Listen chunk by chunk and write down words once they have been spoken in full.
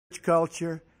rich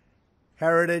culture,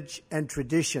 heritage, and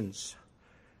traditions.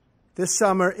 This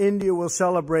summer, India will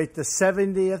celebrate the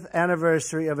 70th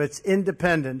anniversary of its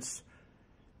independence,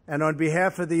 and on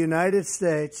behalf of the United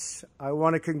States, I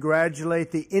want to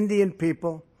congratulate the Indian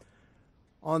people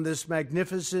on this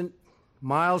magnificent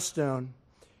milestone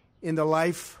in the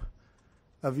life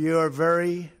of your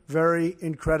very, very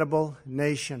incredible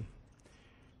nation.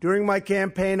 During my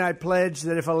campaign, I pledged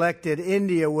that if elected,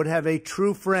 India would have a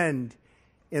true friend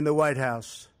in the White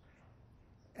House.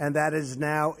 And that is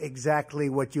now exactly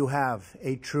what you have,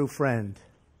 a true friend.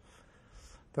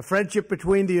 The friendship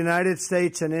between the United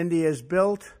States and India is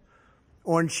built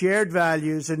on shared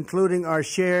values, including our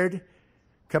shared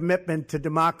commitment to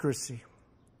democracy.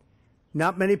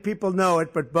 Not many people know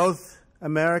it, but both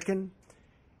American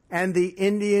and the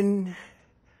Indian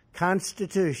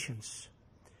constitutions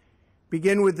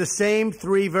begin with the same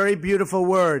three very beautiful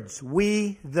words: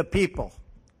 we the people.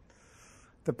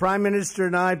 The Prime Minister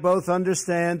and I both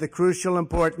understand the crucial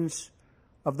importance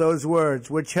of those words,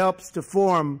 which helps to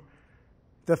form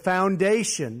the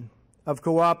foundation of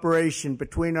cooperation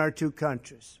between our two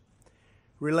countries.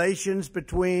 Relations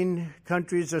between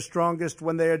countries are strongest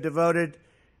when they are devoted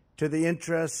to the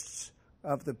interests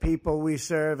of the people we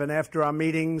serve. And after our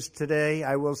meetings today,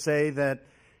 I will say that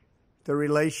the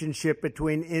relationship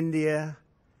between India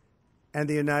and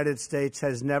the United States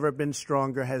has never been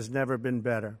stronger, has never been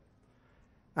better.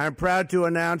 I'm proud to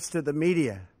announce to the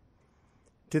media,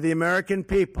 to the American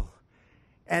people,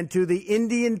 and to the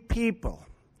Indian people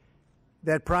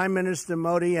that Prime Minister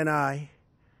Modi and I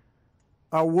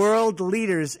are world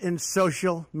leaders in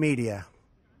social media.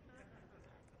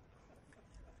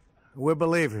 We're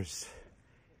believers,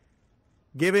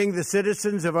 giving the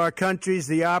citizens of our countries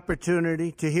the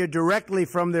opportunity to hear directly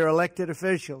from their elected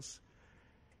officials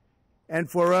and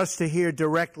for us to hear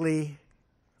directly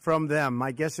from them.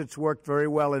 I guess it's worked very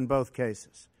well in both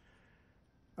cases.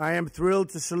 I am thrilled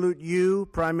to salute you,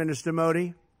 Prime Minister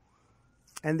Modi,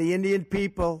 and the Indian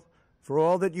people for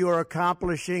all that you are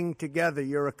accomplishing together.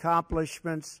 Your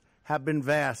accomplishments have been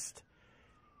vast.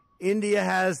 India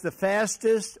has the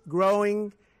fastest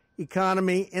growing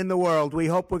economy in the world. We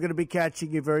hope we're going to be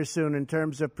catching you very soon in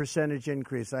terms of percentage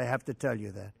increase. I have to tell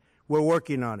you that. We're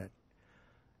working on it.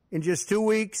 In just 2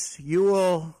 weeks, you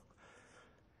will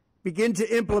begin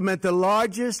to implement the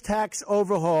largest tax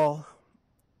overhaul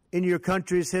in your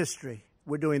country's history.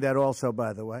 We're doing that also,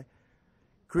 by the way,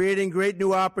 creating great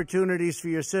new opportunities for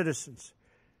your citizens.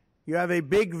 You have a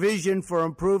big vision for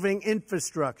improving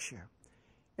infrastructure,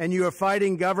 and you are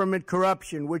fighting government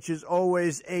corruption, which is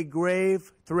always a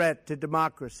grave threat to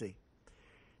democracy.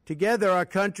 Together, our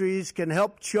countries can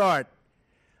help chart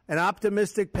an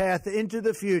optimistic path into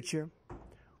the future,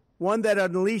 one that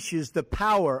unleashes the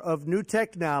power of new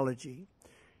technology,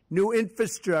 new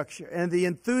infrastructure, and the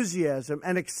enthusiasm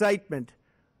and excitement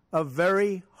of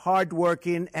very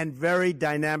hardworking and very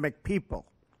dynamic people.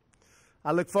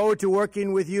 I look forward to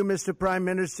working with you, Mr. Prime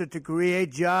Minister, to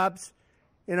create jobs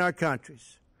in our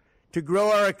countries, to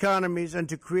grow our economies, and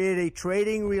to create a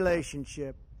trading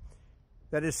relationship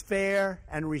that is fair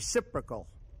and reciprocal.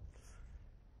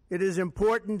 It is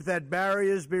important that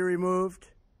barriers be removed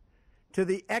to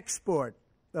the export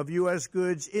of U.S.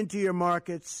 goods into your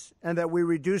markets and that we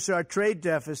reduce our trade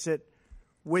deficit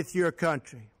with your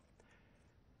country.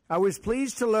 I was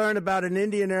pleased to learn about an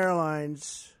Indian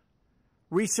Airlines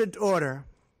recent order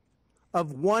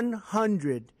of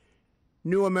 100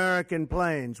 new American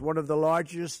planes, one of the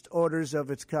largest orders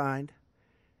of its kind,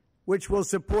 which will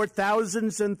support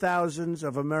thousands and thousands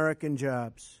of American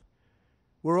jobs.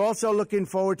 We're also looking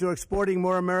forward to exporting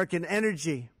more American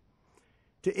energy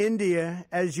to India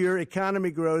as your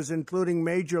economy grows, including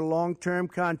major long-term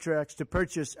contracts to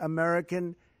purchase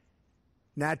American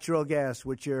natural gas,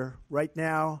 which are right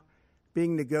now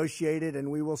being negotiated, and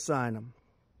we will sign them,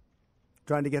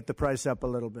 trying to get the price up a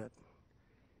little bit.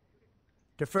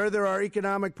 To further our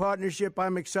economic partnership,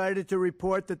 I'm excited to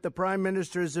report that the Prime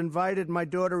Minister has invited my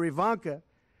daughter Ivanka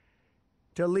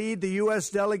to lead the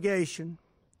U.S. delegation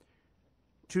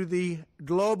to the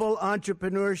Global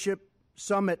Entrepreneurship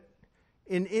Summit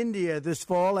in India this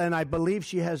fall, and I believe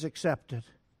she has accepted.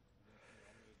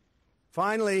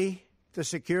 Finally, the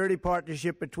security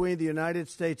partnership between the United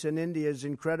States and India is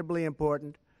incredibly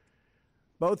important.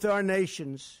 Both our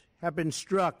nations have been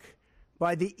struck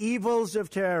by the evils of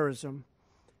terrorism,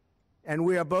 and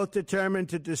we are both determined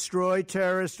to destroy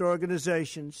terrorist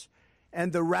organizations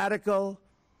and the radical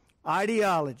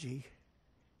ideology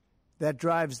that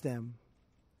drives them.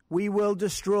 We will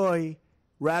destroy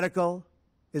radical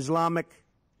Islamic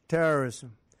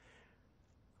terrorism.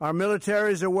 Our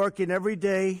militaries are working every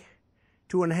day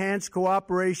to enhance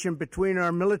cooperation between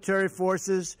our military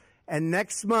forces, and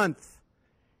next month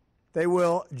they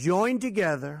will join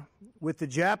together with the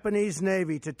Japanese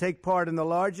Navy to take part in the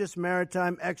largest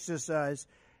maritime exercise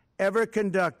ever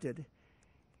conducted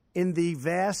in the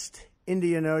vast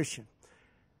Indian Ocean.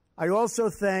 I also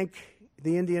thank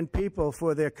the Indian people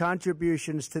for their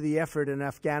contributions to the effort in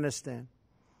Afghanistan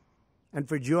and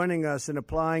for joining us in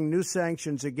applying new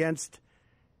sanctions against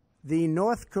the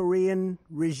North Korean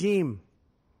regime.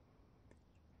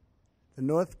 The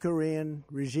North Korean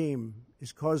regime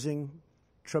is causing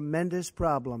tremendous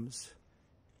problems,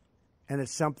 and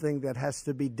it's something that has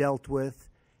to be dealt with,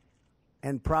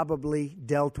 and probably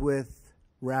dealt with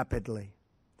rapidly.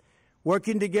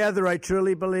 Working together, I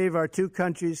truly believe our two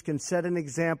countries can set an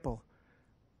example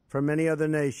for many other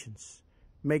nations,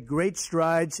 make great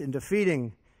strides in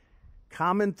defeating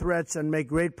common threats, and make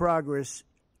great progress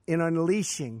in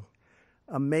unleashing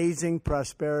amazing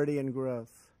prosperity and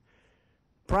growth.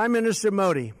 Prime Minister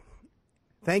Modi,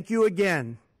 thank you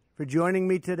again for joining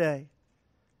me today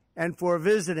and for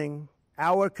visiting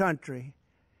our country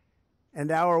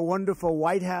and our wonderful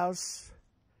White House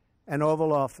and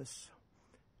Oval Office.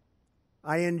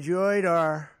 I enjoyed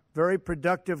our very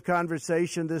productive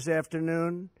conversation this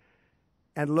afternoon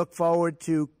and look forward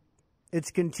to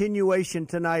its continuation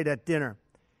tonight at dinner.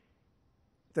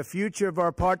 The future of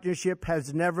our partnership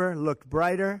has never looked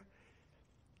brighter.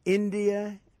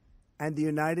 India and the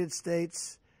United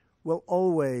States will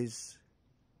always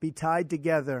be tied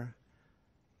together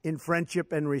in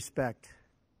friendship and respect.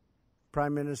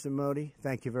 Prime Minister Modi,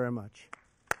 thank you very much.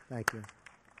 Thank you.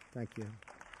 Thank you.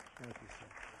 Thank you, sir.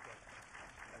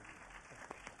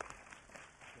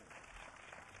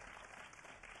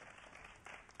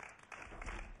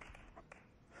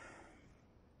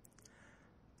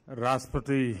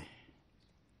 Rashtrapati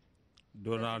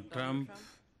Donald Trump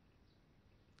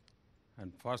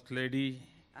and First Lady,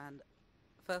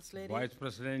 Vice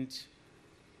President,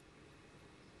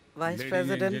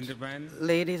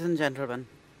 ladies and gentlemen,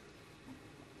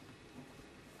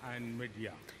 and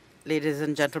media. Ladies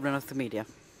and gentlemen of the media.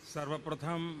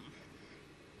 Sarvapratham,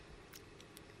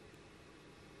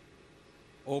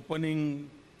 opening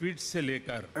tweet se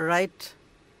lekar right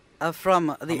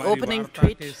from the opening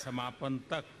tweet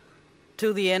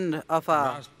to the end of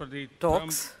our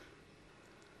talks,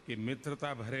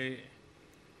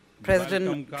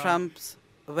 President Trump's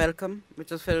welcome, which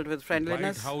was filled with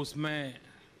friendliness,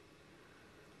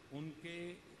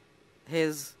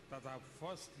 his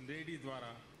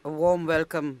warm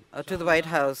welcome to the White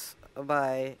House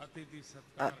by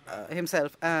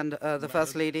himself and the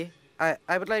First Lady.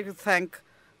 I would like to thank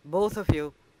both of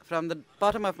you from the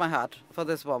bottom of my heart for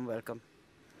this warm welcome.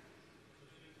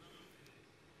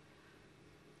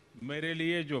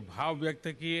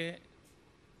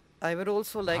 I would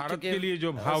also like to give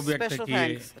special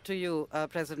thanks to you,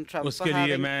 President Trump, for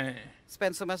having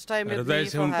spent so much time with me,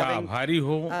 for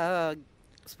having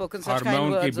spoken such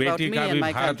kind words about me and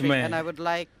my country, and I would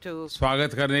like to tell you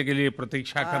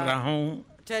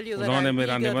that I'm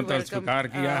eager to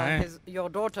welcome your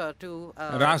daughter to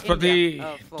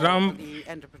India for the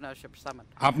Entrepreneurship Summit.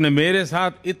 आपने मेरे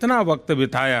साथ इतना वक्त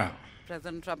बिताया,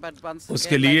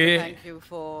 उसके लिए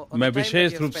मैं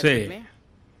विशेष रूप से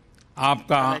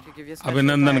आपका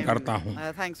अभिनंदन करता हूं।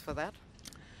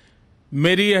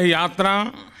 मेरी यह यात्रा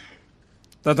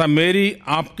तथा मेरी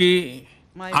आपकी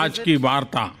आज की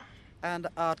वार्ता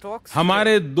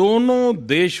हमारे दोनों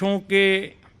देशों के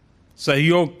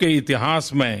सहयोग के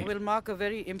इतिहास में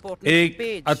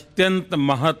एक अत्यंत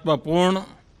महत्वपूर्ण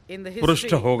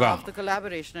पृष्ठ होगा।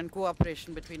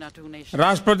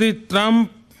 राष्ट्रपति ट्रंप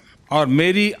और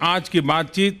मेरी आज की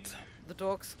बातचीत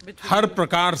हर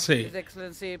प्रकार से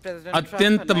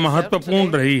अत्यंत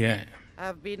महत्वपूर्ण रही है,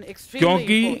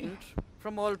 क्योंकि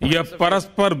यह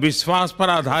परस्पर विश्वास पर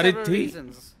आधारित थी,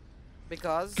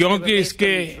 क्योंकि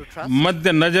इसके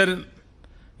मद्देनजर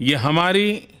ये हमारी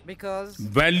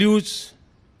वैल्यूज,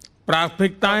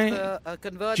 प्राथमिकताएं,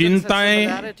 चिंताएं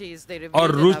और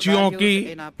रुचियों की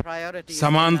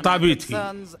समानता भी थी,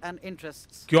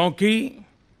 क्योंकि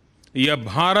यह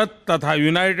भारत तथा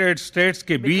यूनाइटेड स्टेट्स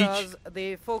के बीच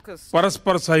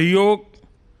परस्पर सहयोग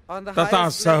तथा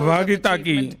सहभागिता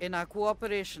की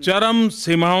चरम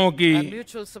सीमाओं की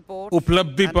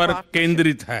उपलब्धि पर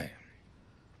केंद्रित है,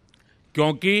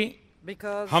 क्योंकि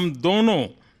हम दोनों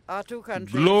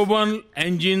ग्लोबल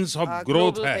इंजन्स ऑफ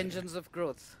ग्रोथ है,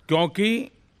 क्योंकि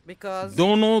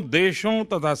दोनों देशों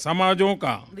तथा समाजों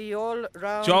का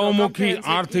चौमुखी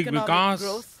आर्थिक विकास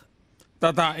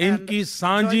तथा इनकी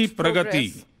साझी प्रगति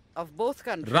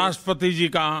राष्ट्रपति जी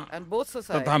का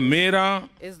तथा मेरा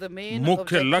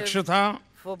मुख्य लक्ष्य था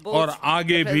और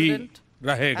आगे भी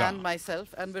रहेगा, and myself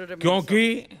and will remain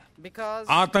क्योंकि so. Because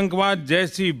आतंकवाद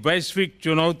जैसी वैश्विक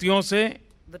चुनौतियों से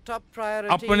the top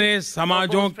priority अपने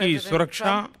समाजों for both की President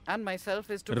सुरक्षा Trump and myself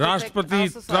is to protect राष्ट्रपति our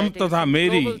ट्रंप societies तथा from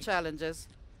मेरी global challenges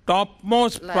top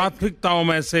most like प्राथमिकताओं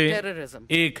में से terrorism.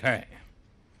 एक है,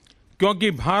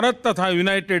 क्योंकि भारत तथा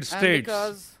यूनाइटेड And स्टेट्स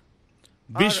because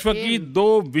विश्व की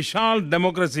दो विशाल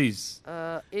डेमोक्रेसीज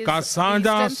is का the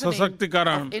साझा strengthening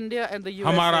सशक्तिकरण of India and the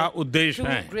हमारा USA, उद्देश्य two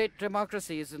है। great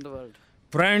democracies in the world.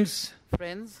 Friends,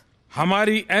 Friends,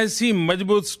 हमारी ऐसी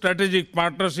मजबूत स्ट्रेटेजिक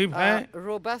पार्टनरशिप है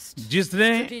robust जिसने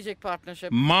strategic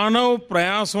partnership मानव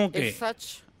प्रयासों के is such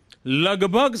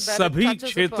लगभग सभी touches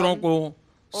क्षेत्रों upon को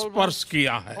स्पर्श almost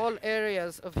किया है। all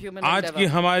areas of human आज की endeavor.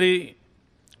 हमारी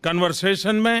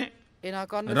कन्वर्सेशन में In our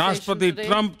conversation राष्ट्रपति today,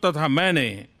 ट्रंप तथा मैंने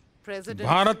President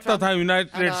भारत Trump तथा and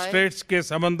यूनाइटेड I स्टेट्स के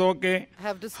संबंधों के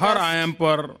have discussed हर आयाम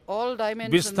पर all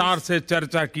dimensions विस्तार से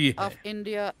चर्चा की है। of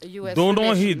India-US दोनों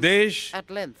ही relations देश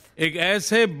at length. एक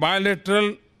ऐसे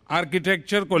बायलैटरल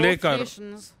आर्किटेक्चर को Both लेकर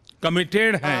nations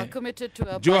कमिटेड are हैं committed to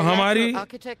a जो हमारी bilateral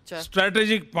architecture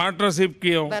स्ट्रेटेजिक पार्टनरशिप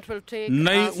की that will take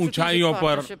नई our strategic ऊंचाइयों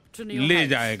पर partnership to new ले heights.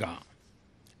 जाएगा।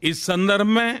 इस संदर्भ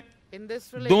में In this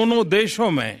दोनों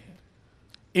देशों में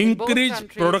increase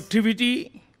countries, productivity,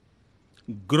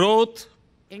 growth,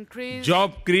 increase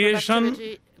job creation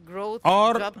productivity, growth,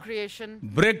 और job creation,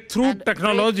 break through and breakthrough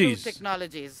technologies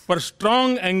technologies पर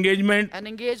strong engagement and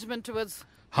engagement towards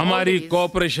हमारी all these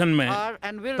कोऑपरेशन में are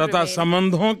and will तथा remain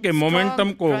संबंधों के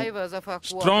मोमेंटम को drivers of our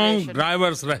strong cooperation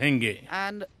drivers रहेंगे।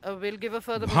 and will give a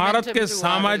further Bharat momentum के to our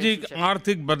सामाजिक relationship.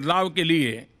 आर्थिक बदलाव के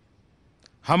लिए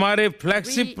हमारे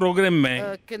फ्लैगशिप We, प्रोग्राम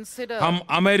में consider हम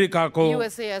अमेरिका को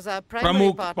USA as our primary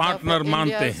प्रमुख partner पार्टनर for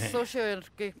मानते India's हैं।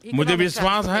 socio-economic मुझे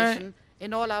विश्वास है transformation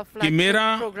in all our कि flagship मेरा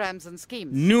programs and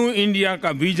schemes. New India का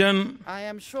विजन I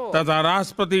am sure तथा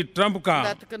राष्ट्रपति ट्रंप का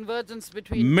that convergence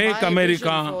between make my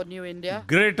America vision for New India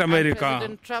great and America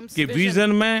President Trump's के vision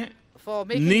विजन में for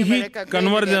making निहित America great again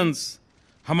convergence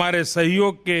हमारे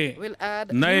सहयोग के will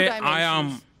add नए new dimensions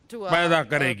आयाम to पैदा our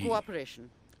करेगी। cooperation.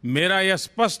 मेरा यह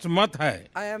स्पष्ट मत है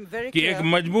I am very कि एक clear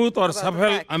मजबूत और about the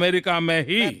सफल fact अमेरिका में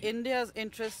ही that India's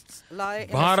interests lie in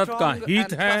a Bharat का strong हित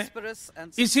and है। prosperous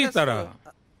and इसी तरह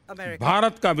successful America.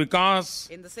 भारत का विकास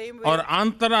In the same way, और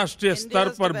अंतर्राष्ट्रीय स्तर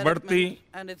India's पर बढ़ती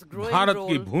development and its growing Bharat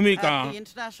की role भूमिका at the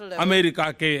international level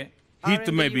America के are हित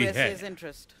in में the भी है। USA's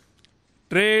interest.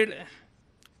 ट्रेड,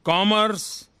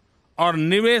 कॉमर्स और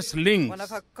निवेश link One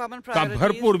of our common का priorities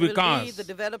भरपूर will be Vikas the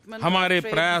development हमारे of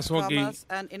trade, प्रयासों की commerce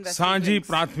and investment साझी links.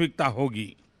 प्राथमिकता होगी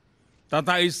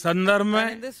तथा इस संदर्भ And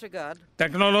in में this regard,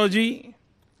 technology,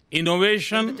 in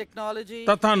innovation the technology,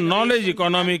 तथा नॉलेज innovation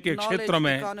इकोनॉमी and के knowledge क्षेत्र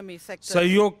में economy sectors,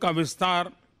 सहयोग का विस्तार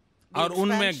the और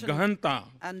उनमें expansion गहनता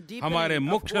and deepening हमारे of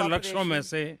मुख्य लक्ष्यों में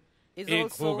से is एक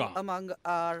also होगा। among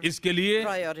our इसके लिए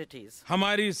priorities.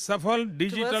 हमारी सफल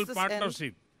digital Towards this end,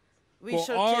 partnership We को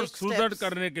shall और take सुदृढ़ steps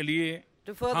करने के लिए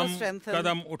to further हम strengthen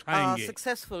कदम our उठाएंगे।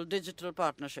 successful digital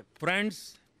partnership. फ्रेंड्स,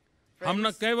 हम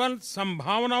न केवल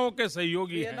संभावनाओं के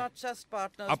सहयोगी We are हैं, not just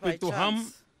partners by अपितु हम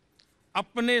chance.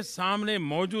 अपने सामने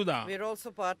मौजूदा We are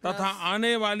also partners तथा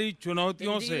आने वाली in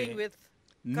चुनौतियों से dealing with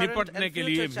current निपटने and के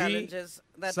लिए future भी challenges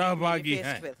that we may सहभागी be faced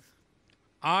हैं। with.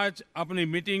 आज अपनी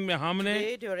मीटिंग में हमने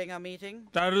Today, during our meeting,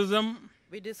 terrorism,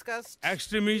 we discussed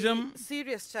extremism the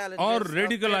serious challenges और of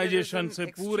रेडिकलाइजेशन terrorism, से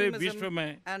पूरे extremism विश्व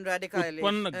में and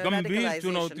उत्पन्न गंभीर radicalization,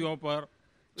 चुनौतियों पर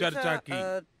which चर्चा are, की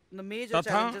the major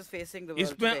तथा challenges facing the world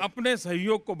इसमें today. अपने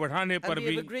सहयोग को बढ़ाने And पर we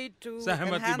भी have agreed to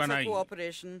सहमति enhance our बनाई।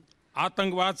 cooperation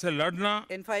आतंकवाद से लड़ना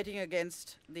in fighting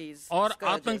against these और scourges,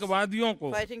 आतंकवादियों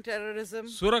को fighting terrorism,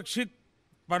 सुरक्षित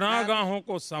पनाहगाहों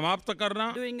को समाप्त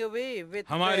करना doing away with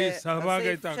हमारी their safe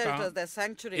सहभागिता का shelters, their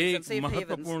sanctuaries एक and safe havens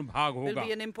महत्वपूर्ण भाग will होगा।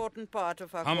 be an important part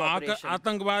of our हम cooperation.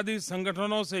 आतंकवादी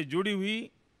संगठनों से जुड़ी हुई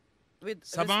With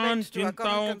समान respect to our common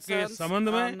चिंताओं के concerns संबंध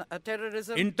में on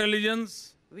terrorism,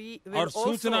 इंटेलिजेंस we और will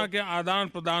सूचना also के आदान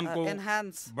प्रदान को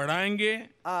enhance बढ़ाएंगे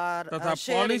our तथा sharing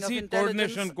of policy intelligence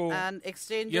coordination को and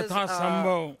exchanges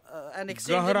यथासंभव and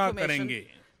exchange गहरा information करेंगे।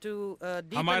 to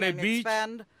deepen हमारे and beach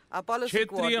expand our policy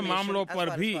क्षेत्रीय coordination मामलों as पर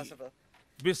far as भी possible.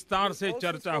 विस्तार We से also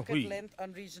चर्चा spoke at हुई। length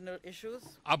on regional issues.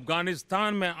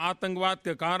 Afghanistan में आतंकवाद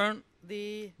के कारण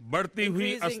The बढ़ती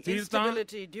हुई increasing अस्थिरता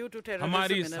instability due to terrorism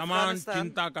हमारी in समान Afghanistan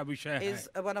चिंता का विषय है। is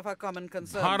one of our common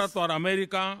concerns. Bharat और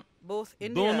अमेरिका Both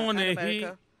India दोनों and ने ही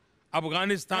America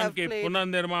अफगानिस्तान have के played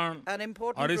पुनर्निर्माण an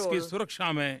important और इसकी role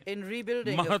सुरक्षा में in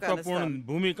rebuilding महत्वपूर्ण Afghanistan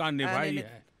भूमिका and निभाई in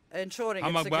है। ensuring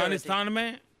हम its security. अफगानिस्तान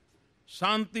में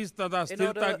शांति तथा In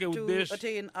स्थिरता order के to उद्देश्य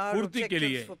attain our पूर्ति के objectives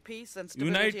लिए for peace and stability in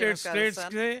United states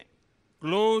Afghanistan, के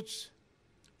close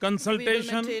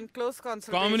consultation, maintain close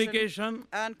consultation communication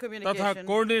and तथा communication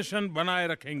कोऑर्डिनेशन बनाए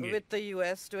रखेंगे। with the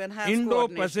US to enhance Indo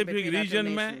coordination Pacific between our reason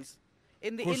two में nations.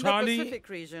 In the खुशहाली, Indo-Pacific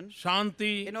region,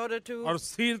 Shanti in order to और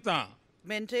स्थिरता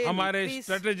maintain हमारे peace,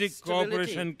 strategic stability,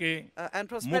 cooperation के and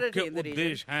prosperity मुख्य in the region.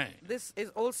 उद्देश्य हैं। This is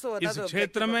also इस another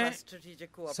क्षेत्र objective of में our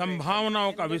strategic cooperation.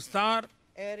 संभावनाओं का In this विस्तार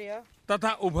area,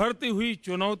 तथा उभरती हुई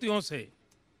चुनौतियों से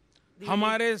the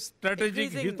हमारे स्ट्रेटेजिक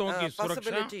increasing, हितों की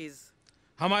सुरक्षा possibilities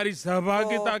हमारी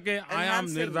सहभागिता के for आयाम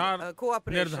enhancing,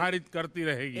 cooperation निर्धारित करती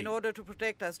रहेगी। in order to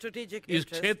protect our strategic इस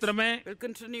interests, क्षेत्र में will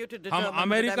continue to हम determine the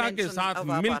अमेरिका के dimensions साथ of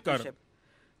our मिलकर partnership.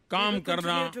 We काम will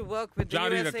करना continue to work with the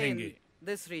जारी USA रखेंगे। in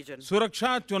this region. सुरक्षा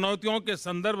चुनौतियों के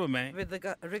संदर्भ में With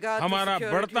regard to हमारा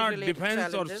security बढ़ता related डिफेंस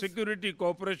और challenges, सिक्योरिटी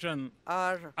कोऑपरेशन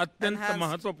our अत्यंत enhanced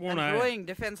महत्वपूर्ण and है। growing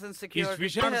defense and security with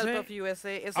विषय the help से of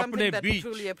USA is अपने something that we beach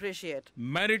truly appreciate.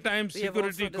 Maritime We have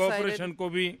security also cooperation decided को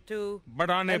भी to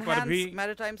बढ़ाने पर भी enhance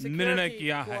maritime निर्णय security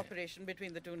किया है। cooperation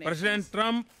between the two president nations.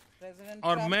 Trump President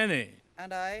और Trump मैंने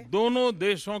and I दोनों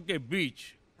देशों के बीच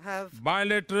have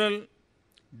bilateral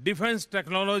defence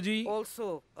technology also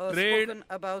trade spoken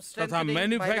about तथा strengthening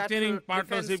manufacturing bilateral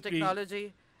partnership defense की technology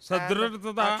and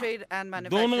सदृढ़ता our trade and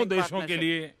दोनों manufacturing देशों के partnership,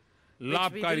 लिए which we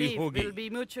लाभकारी believe होगी। will be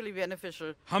mutually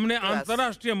beneficial हमने to us.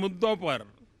 अंतर्राष्ट्रीय मुद्दों पर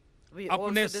We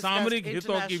अपने also सामरिक discussed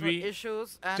हितों की भी international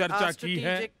issues and चर्चा our की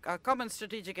है। our common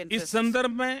strategic इस interests.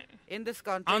 संदर्भ में In this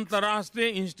context, अंतर्राष्ट्रीय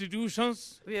इंस्टीट्यूशंस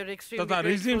we are extremely तथा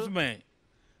रिजिम्स grateful में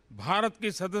भारत की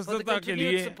for the सदस्यता के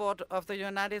continued लिए support of the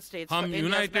United States हम for India's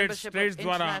United membership states of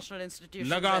द्वारा international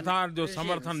institutions लगातार and जो regimes.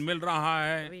 समर्थन मिल रहा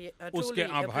है We उसके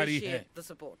truly आभारी हैं। appreciate the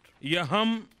support यह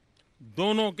हम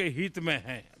दोनों के हित में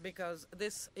है। because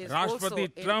this is राष्ट्रपति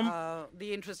also in Trump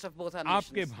the interest of both our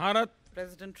आपके nations. भारत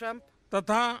President Trump,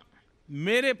 तथा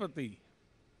मेरे प्रति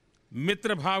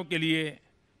मित्र भाव के लिए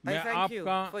I मैं thank you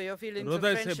आपका for your feelings of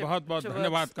हृदय से friendship बहुत बहुत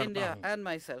धन्यवाद towards करता India हूँ and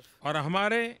myself. और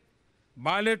हमारे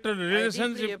बायलैटरल I deeply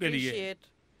रिलेशनशिप के लिए appreciate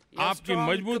your आपकी strong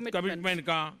मजबूत commitment कमिटमेंट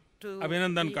का to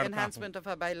अभिनंदन the करता हूँ। enhancement of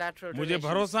our bilateral मुझे relations.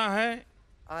 भरोसा है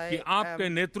कि I आपके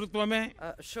am नेतृत्व में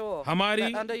sure हमारी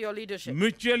that under your leadership,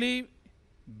 mutually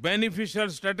beneficial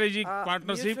strategic our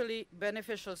partnership mutually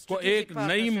beneficial को strategic एक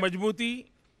नई partnership मजबूती,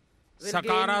 will gain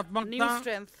सकारात्मकता new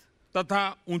strength तथा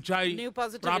ऊंचाई new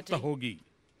प्राप्त positivity होगी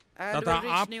and तथा will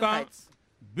reach new आपका heights.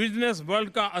 बिजनेस वर्ल्ड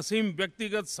का असीम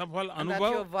व्यक्तिगत सफल And that your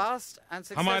अनुभव vast and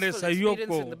हमारे successful सहयोग experience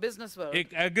को in the business world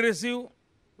एक एग्रेसिव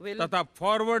will तथा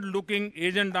फॉरवर्ड लुकिंग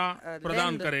एजेंडा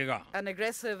प्रदान lend करेगा। an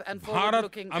aggressive and Bharat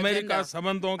forward-looking America agenda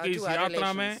संबंधों की to इस our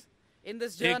यात्रा में relations. In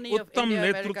this एक journey of उत्तम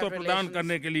India-America नेतृत्व प्रदान relations,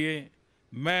 करने के लिए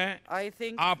मैं I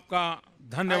think आपका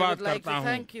I धन्यवाद would like करता to हूँ।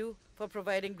 thank you for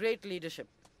providing great leadership.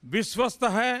 विश्वस्त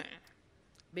है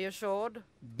Be assured,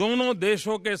 दोनों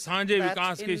देशों के साझे that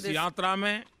विकास की in इस this यात्रा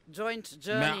में joint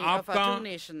journey of आपका our two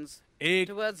nations एक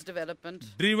towards development,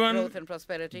 driven, growth and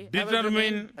prosperity, I will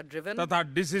remain determine a driven, तथा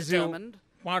डिसिसिव determined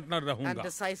पार्टनर and रहूंगा।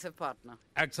 decisive partner.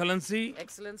 एक्सेलेंसी,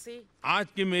 Excellency, आज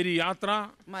की मेरी यात्रा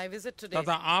my visit today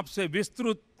तथा आपसे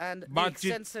विस्तृत and the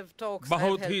बातचीत extensive talks I have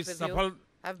बहुत held ही with you सफल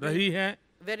have रही been है,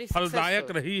 very फलदायक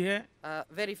successful, रही है।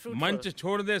 very fruitful. मंच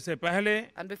छोड़ने से पहले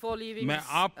And before leaving मैं this,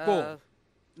 आपको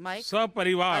Mike, I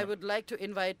सपरिवार would like to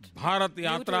invite Bharat you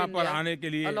यात्रा to पर India आने के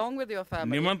लिए along with your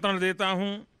family. निमंत्रण देता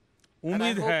हूँ। And I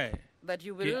उम्मीद hope है that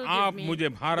you कि will आप give me मुझे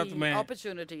भारत the में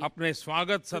opportunity अपने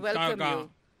स्वागत to सत्कार welcome का you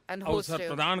and host अवसर you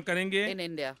प्रदान करेंगे। in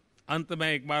India. अंत में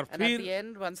एक बार And at the फिर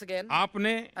end, once again,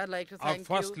 आपने I'd like to और thank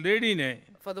फर्स्ट you लेडी ने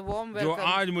for the warm जो welcome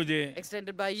आज मुझे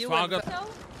extended by you and स्वागत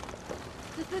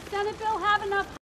Does the Senate bill have enough